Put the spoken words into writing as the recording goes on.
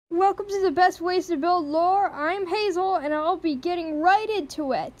welcome to the best ways to build lore. I'm Hazel, and I'll be getting right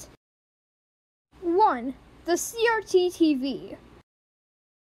into it. 1. The CRT TV.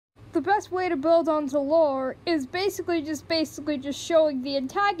 The best way to build onto lore is basically just showing the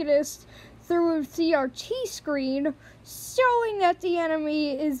antagonist through a CRT screen, showing that the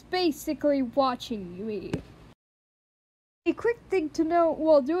enemy is basically watching you. A quick thing to note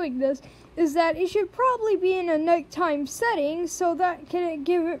while doing this is that it should probably be in a nighttime setting so that can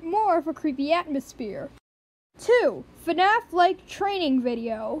give it more of a creepy atmosphere. 2. FNAF-like training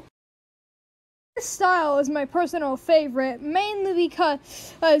video. This style is my personal favorite, mainly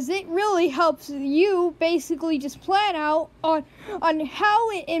because it really helps you basically just plan out on how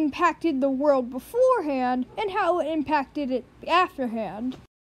it impacted the world beforehand and how it impacted it afterhand.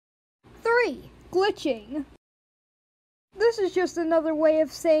 3. Glitching. This is just another way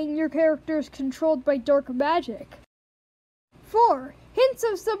of saying your character is controlled by dark magic. 4. Hints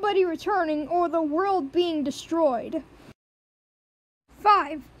of somebody returning or the world being destroyed.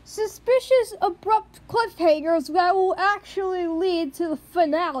 5. Suspicious, abrupt cliffhangers that will actually lead to the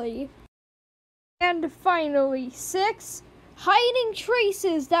finale. And finally, 6. Hiding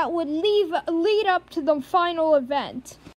traces that would lead up to the final event.